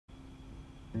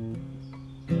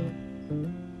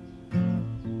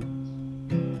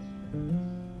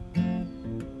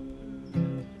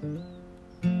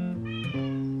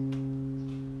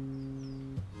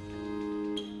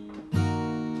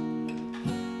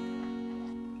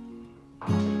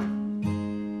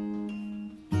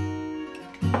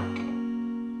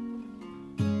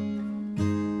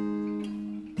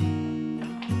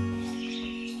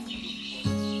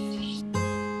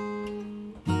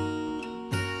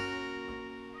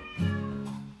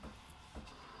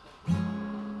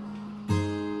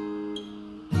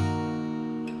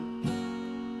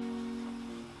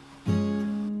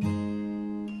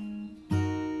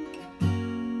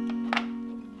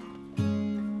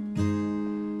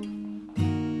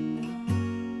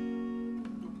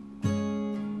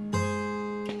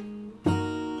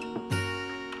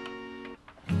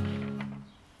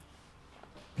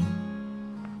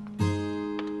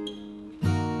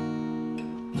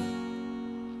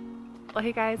Well,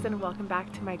 hey guys, and welcome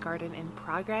back to my garden in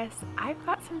progress. I've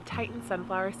got some Titan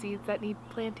sunflower seeds that need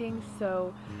planting,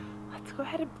 so let's go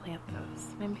ahead and plant those.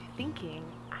 And I'm thinking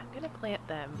I'm gonna plant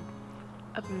them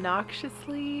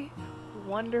obnoxiously,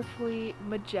 wonderfully,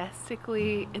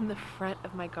 majestically in the front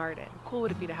of my garden. How cool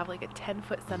would it be to have like a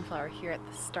 10-foot sunflower here at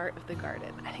the start of the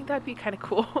garden? I think that'd be kind of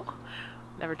cool.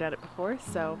 Never done it before,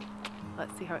 so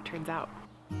let's see how it turns out.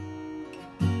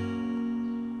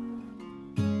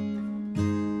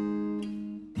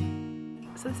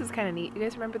 So this is kind of neat. You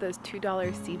guys remember those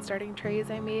 $2 seed starting trays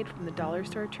I made from the dollar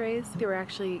store trays? They were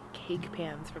actually cake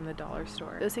pans from the dollar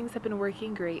store. Those things have been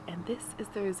working great, and this is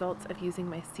the results of using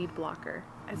my seed blocker.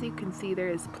 As you can see, there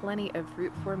is plenty of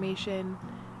root formation.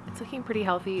 It's looking pretty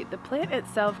healthy. The plant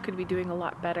itself could be doing a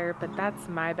lot better, but that's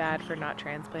my bad for not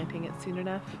transplanting it soon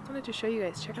enough. I wanted to show you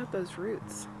guys, check out those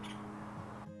roots.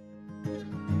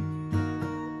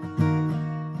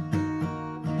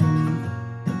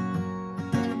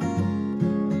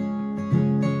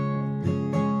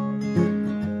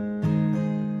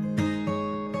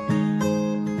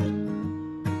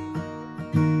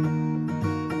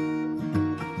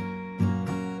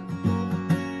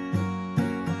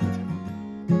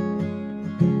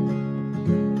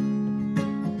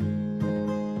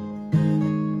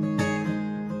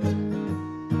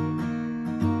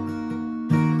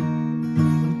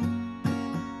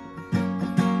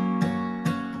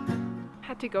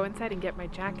 To go inside and get my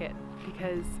jacket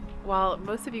because while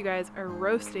most of you guys are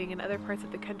roasting in other parts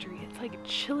of the country, it's like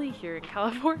chilly here in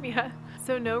California.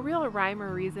 So no real rhyme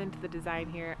or reason to the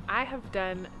design here. I have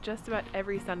done just about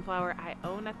every sunflower I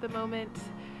own at the moment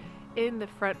in the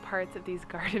front parts of these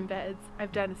garden beds.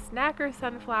 I've done snacker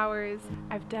sunflowers.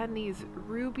 I've done these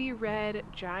ruby red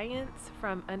giants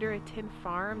from Under a Tin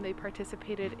Farm. They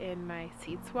participated in my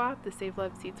seed swap, the Save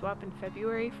Love seed swap in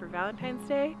February for Valentine's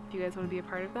Day. If you guys want to be a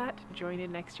part of that, join in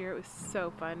next year. It was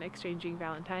so fun exchanging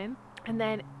Valentine. And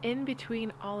then in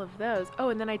between all of those, oh,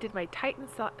 and then I did my Titan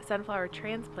sunflower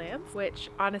transplants, which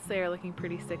honestly are looking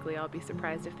pretty sickly. I'll be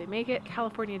surprised if they make it.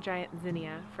 California giant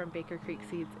zinnia from Baker Creek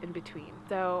Seeds in between.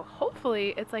 So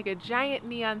hopefully it's like a giant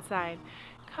neon sign.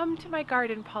 Come to my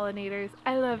garden, pollinators.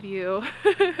 I love you.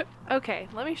 Okay,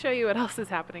 let me show you what else is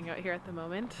happening out here at the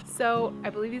moment. So I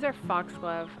believe these are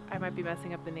foxglove. I might be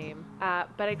messing up the name.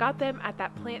 But I got them at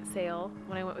that plant sale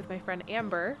when I went with my friend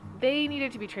Amber. They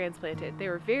needed to be transplanted. They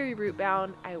were very root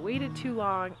bound. I waited too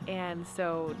long, and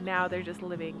so now they're just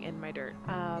living in my dirt.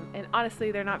 And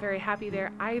honestly, they're not very happy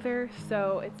there either,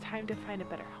 so it's time to find a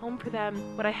better home for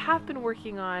them. What I have been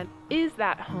working on is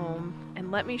that home,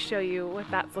 and let me show you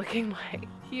what that's looking like.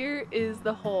 Here is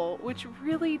the hole, which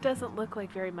really doesn't look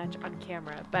like very much on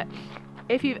camera, but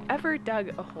if you've ever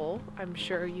dug a hole, I'm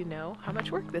sure you know how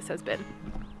much work this has been.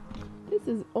 This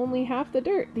is only half the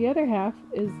dirt. The other half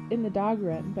is in the dog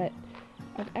run, but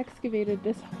I've excavated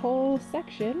this whole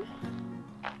section,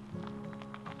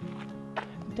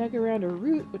 dug around a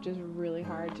root, which is really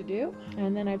hard to do,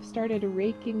 and then I've started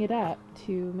raking it up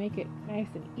to make it nice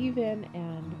and even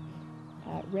and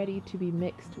ready to be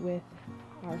mixed with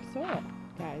our soil.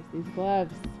 Guys, these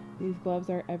gloves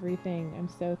are everything. I'm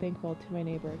so thankful to my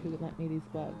neighbor who lent me these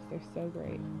gloves. They're so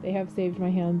great. They have saved my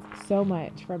hands so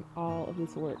much from all of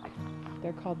this work.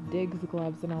 They're called Diggs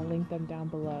gloves, and I'll link them down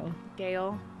below.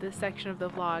 Gail, this section of the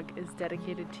vlog is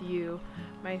dedicated to you,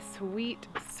 my sweet,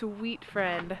 sweet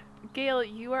friend. Gail,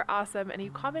 you are awesome, and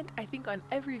you comment, I think, on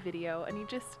every video, and you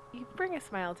bring a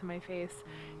smile to my face.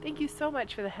 Thank you so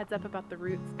much for the heads up about the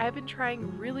roots. I've been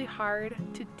trying really hard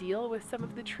to deal with some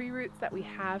of the tree roots that we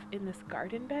have in this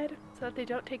garden bed so that they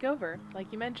don't take over,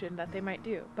 like you mentioned that they might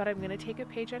do. But I'm going to take a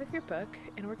page out of your book,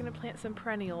 and we're going to plant some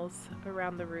perennials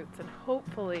around the roots, and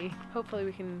hopefully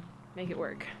we can make it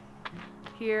work.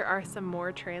 Here are some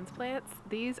more transplants.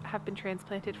 These have been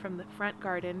transplanted from the front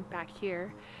garden back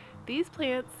here. These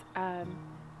plants,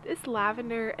 this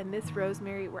lavender and this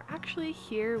rosemary were actually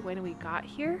here when we got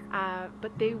here,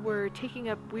 but they were taking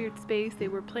up weird space. They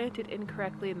were planted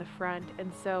incorrectly in the front,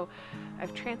 and so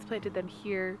I've transplanted them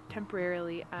here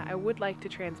temporarily. I would like to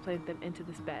transplant them into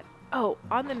this bed. Oh,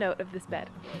 on the note of this bed,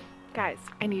 guys,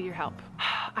 I need your help.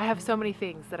 I have so many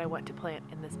things that I want to plant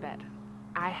in this bed.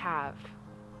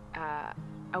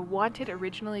 I wanted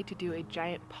originally to do a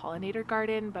giant pollinator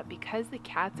garden, but because the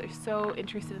cats are so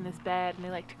interested in this bed and they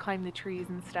like to climb the trees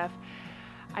and stuff,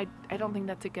 I don't think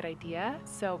that's a good idea.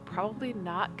 So probably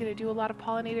not going to do a lot of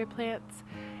pollinator plants,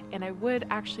 and I would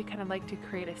actually kind of like to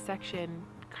create a section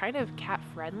kind of cat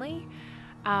friendly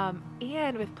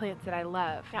and with plants that I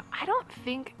love. Now, I don't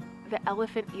think the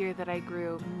elephant ear that I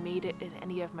grew made it in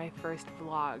any of my first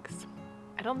vlogs.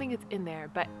 I don't think it's in there,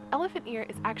 but elephant ear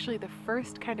is actually the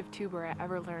first kind of tuber I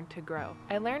ever learned to grow.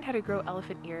 I learned how to grow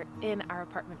elephant ear in our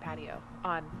apartment patio,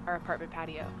 on our apartment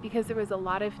patio, because there was a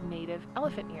lot of native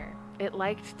elephant ear. It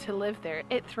liked to live there.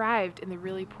 It thrived in the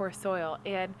really poor soil,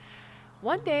 and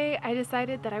one day I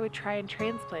decided that I would try and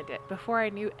transplant it. Before I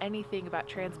knew anything about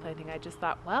transplanting, I just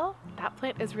thought, well, that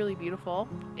plant is really beautiful.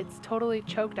 It's totally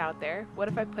choked out there. What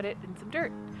if I put it in some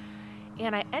dirt?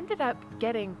 And I ended up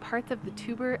getting parts of the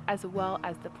tuber as well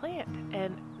as the plant.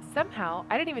 And somehow,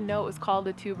 I didn't even know it was called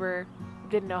a tuber,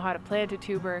 didn't know how to plant a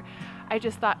tuber. I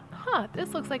just thought,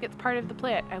 this looks like it's part of the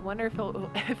plant. I wonder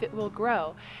if it will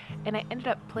grow. And I ended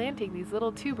up planting these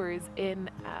little tubers in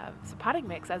some potting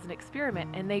mix as an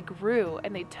experiment, and they grew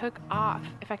and they took off.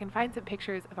 If I can find some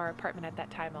pictures of our apartment at that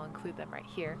time, I'll include them right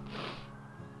here.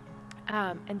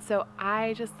 And so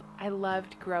I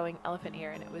loved growing elephant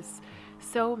ear, and it was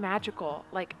so magical.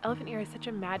 Like, elephant ear is such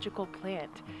a magical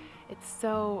plant. It's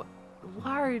so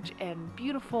large and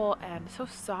beautiful and so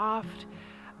soft,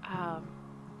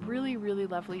 really, really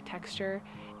lovely texture,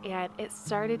 and it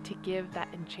started to give that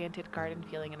enchanted garden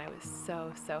feeling, and I was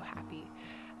so happy.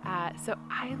 So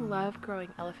I love growing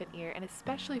elephant ear, and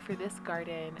especially for this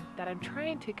garden that I'm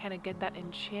trying to kind of get that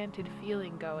enchanted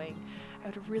feeling going, I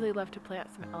would really love to plant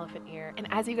some elephant ear. And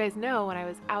as you guys know, when I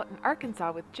was out in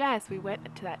Arkansas with Jess, we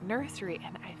went to that nursery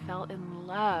and I fell in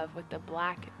love with the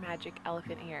black magic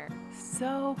elephant ear.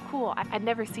 So cool. I'd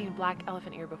never seen black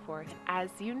elephant ear before.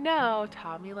 As you know,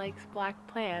 Tommy likes black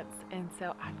plants, and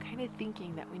so I'm kind of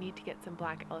thinking that we need to get some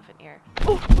black elephant ear.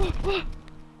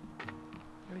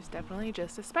 There's definitely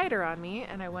just a spider on me,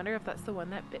 and I wonder if that's the one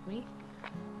that bit me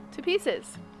to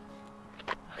pieces.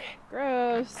 Okay,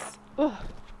 gross. Ugh.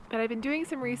 But I've been doing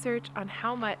some research on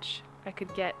how much I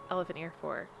could get elephant ear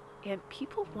for, and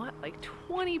people want like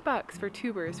 20 bucks for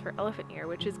tubers for elephant ear,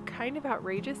 which is kind of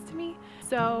outrageous to me.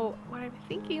 So what I'm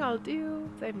thinking I'll do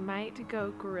is I might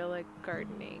go guerrilla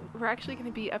gardening. We're actually going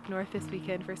to be up north this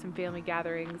weekend for some family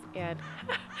gatherings, and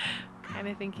kind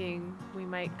of thinking we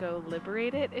might go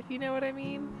liberate it, if you know what I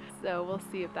mean. So we'll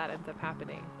see if that ends up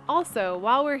happening. Also,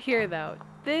 while we're here though,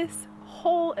 this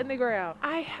hole in the ground.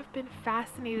 I have been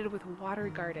fascinated with water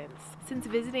gardens. Since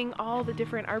visiting all the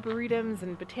different arboretums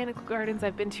and botanical gardens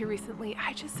I've been to recently,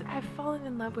 I've fallen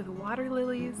in love with water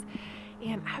lilies,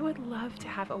 and I would love to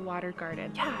have a water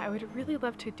garden. Yeah, I would really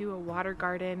love to do a water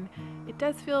garden. It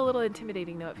does feel a little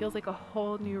intimidating though. It feels like a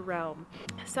whole new realm.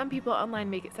 Some people online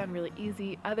make it sound really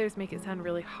easy, others make it sound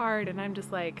really hard, and I'm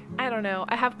just like, I don't know.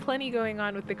 I have plenty going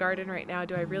on with the garden right now.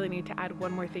 Do I really need to add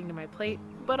one more thing to my plate?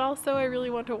 But also I really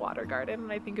want a water garden,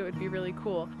 and I think it would be really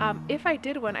cool. If I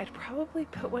did one, I'd probably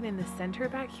put one in the center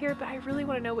back here, but I really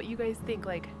want to know what you guys think.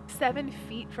 Like 7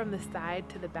 feet from the side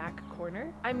to the back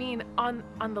corner. I mean, on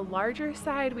the larger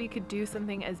side, we could do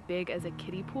something as big as a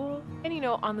kiddie pool, and you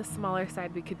know, on the smaller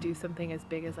side, we could do something as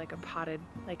big as like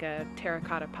a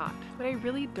terracotta pot. What I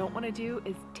really don't want to do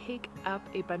is take up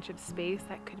a bunch of space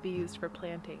that could be used for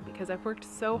planting, because I've worked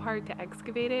so hard to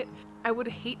excavate it. I would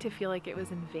hate to feel like it was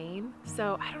in vain.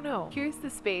 So I don't know. Here's the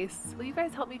space. Will you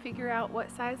guys help me figure out what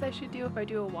size I should do if I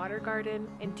do a water garden?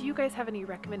 And do you guys have any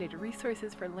recommended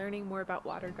resources for learning more about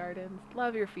water gardens?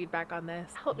 Love your feedback on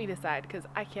this. Help me decide, because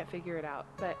I can't figure it out.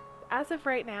 But as of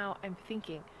right now, I'm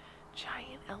thinking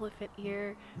giant elephant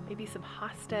ear, maybe some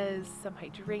hostas, some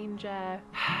hydrangea.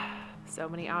 So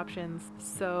many options,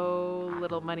 so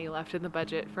little money left in the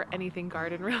budget for anything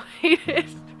garden related.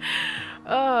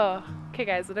 Oh, okay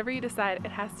guys, whatever you decide,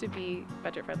 it has to be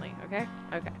budget friendly, okay?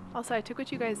 Okay. Also, I took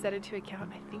what you guys said into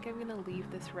account. I think I'm gonna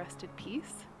leave this rusted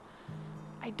piece.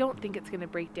 I don't think it's gonna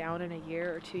break down in a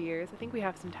year or 2 years. I think we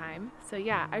have some time. So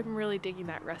yeah, I'm really digging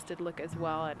that rusted look as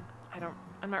well, and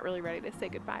I'm not really ready to say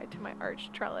goodbye to my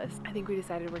arched trellis. I think we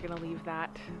decided we're gonna leave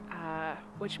that,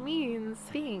 which means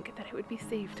I think that it would be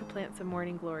safe to plant some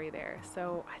morning glory there.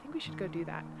 So I think we should go do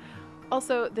that.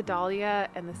 Also, the dahlia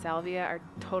and the salvia are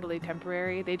totally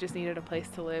temporary. They just needed a place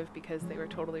to live because they were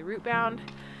totally root bound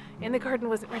and the garden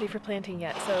wasn't ready for planting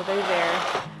yet, so they're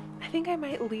there. I think I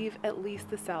might leave at least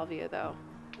the salvia though,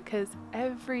 because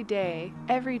every day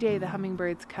the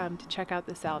hummingbirds come to check out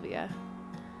the salvia,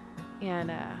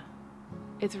 and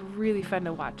it's really fun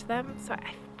to watch them, so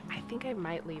I think I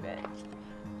might leave it.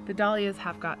 The dahlias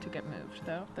have got to get moved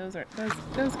though.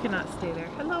 Those cannot stay there.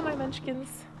 Hello, my munchkins.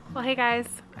 Well, hey guys,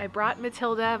 I brought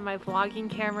Matilda, my vlogging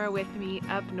camera, with me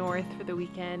up north for the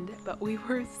weekend, but we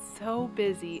were so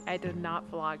busy I did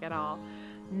not vlog at all.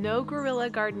 No guerrilla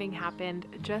gardening happened,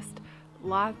 just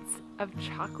lots of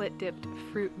chocolate dipped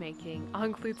fruit making. I'll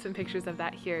include some pictures of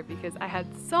that here because I had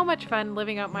so much fun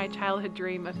living out my childhood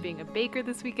dream of being a baker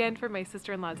this weekend for my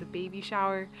sister-in-law's baby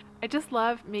shower. I just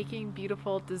love making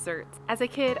beautiful desserts. As a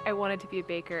kid, I wanted to be a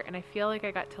baker, and I feel like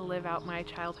I got to live out my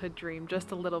childhood dream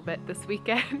just a little bit this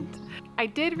weekend. I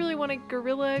did really want to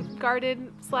guerrilla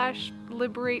garden /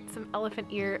 liberate some elephant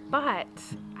ear, but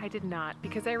I did not,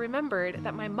 because I remembered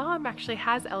that my mom actually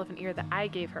has elephant ear that I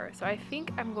gave her, so I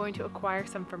think I'm going to acquire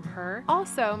some from her.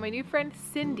 Also, my new friend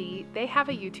Cindy, they have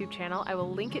a YouTube channel. I will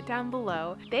link it down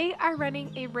below. They are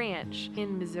running a ranch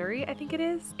in Missouri, I think it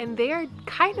is, and they are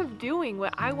kind of doing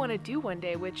what I want to do one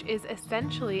day, which is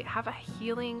essentially have a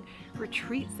healing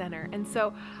retreat center. And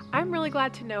so I'm really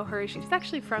glad to know her. She's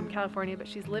actually from California, but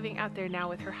she's living out there now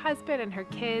with her husband and her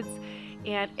kids.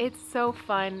 And it's so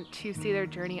fun to see their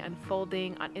journey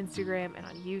unfolding on Instagram and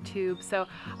on YouTube. So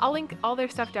I'll link all their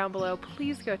stuff down below.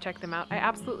 Please go check them out. I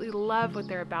absolutely love what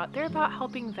they're about. They're about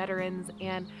helping veterans,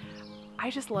 and I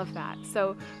just love that.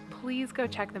 So please go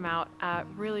check them out.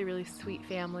 Really, really sweet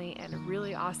family and a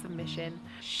really awesome mission.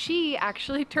 She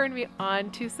actually turned me on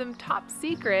to some top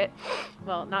secret,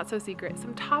 well, not so secret,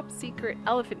 some top secret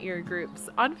elephant ear groups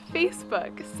on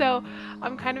Facebook. So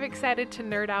I'm kind of excited to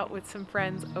nerd out with some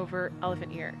friends over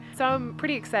elephant ear. So I'm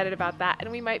pretty excited about that, and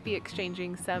we might be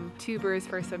exchanging some tubers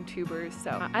for some tubers.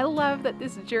 So I love that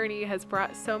this journey has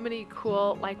brought so many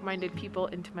cool, like-minded people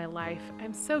into my life.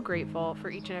 I'm so grateful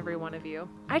for each and every one of you.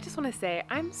 I just want to say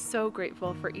I'm so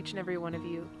grateful for each and every one of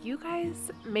you. You guys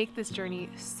make this journey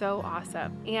so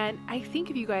awesome. And I think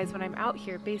of you guys when I'm out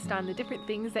here based on the different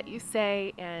things that you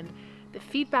say and the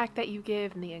feedback that you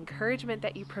give and the encouragement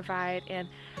that you provide. And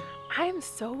I am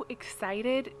so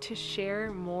excited to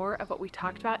share more of what we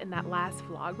talked about in that last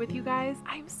vlog with you guys.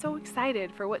 I'm so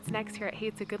excited for what's next here at Hey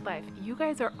It's a Good Life. You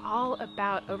guys are all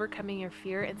about overcoming your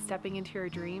fear and stepping into your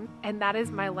dream, and that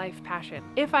is my life passion.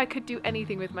 If I could do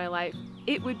anything with my life,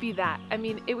 it would be that. I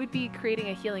mean, it would be creating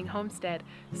a healing homestead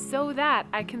so that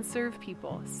I can serve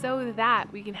people, so that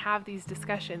we can have these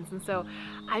discussions. And so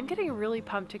I'm getting really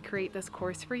pumped to create this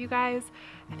course for you guys.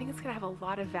 I think it's gonna have a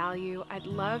lot of value. I'd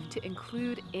love to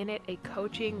include in it a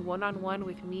coaching one-on-one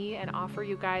with me and offer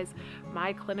you guys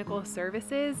my clinical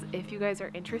services if you guys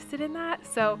are interested in that.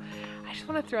 So I just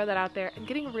want to throw that out there. I'm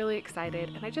getting really excited,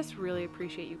 and I just really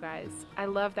appreciate you guys. I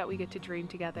love that we get to dream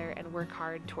together and work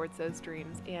hard towards those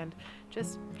dreams and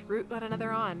just root one another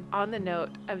on. On the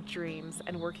note of dreams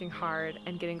and working hard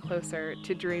and getting closer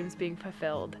to dreams being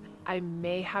fulfilled, I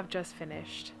may have just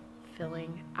finished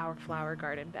filling our flower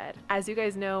garden bed. As you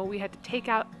guys know, we had to take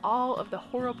out all of the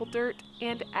horrible dirt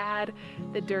and add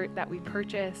the dirt that we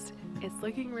purchased. It's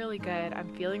looking really good.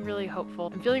 I'm feeling really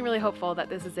hopeful. I'm feeling really hopeful that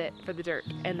this is it for the dirt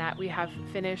and that we have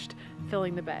finished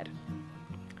filling the bed.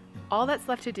 All that's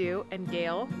left to do, and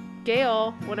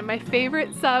Gail, one of my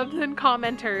favorite subs and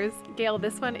commenters, Gail,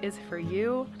 this one is for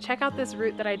you. Check out this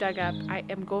root that I dug up. I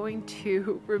am going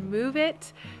to remove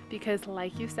it because,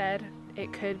 like you said,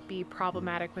 it could be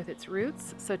problematic with its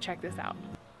roots, so check this out.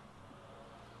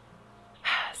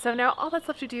 So now all that's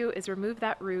left to do is remove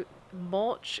that root,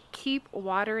 mulch, keep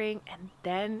watering, and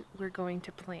then we're going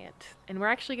to plant. And we're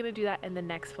actually going to do that in the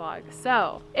next vlog.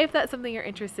 So if that's something you're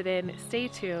interested in, stay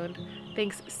tuned.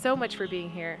 Thanks so much for being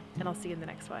here, and I'll see you in the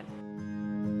next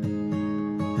one.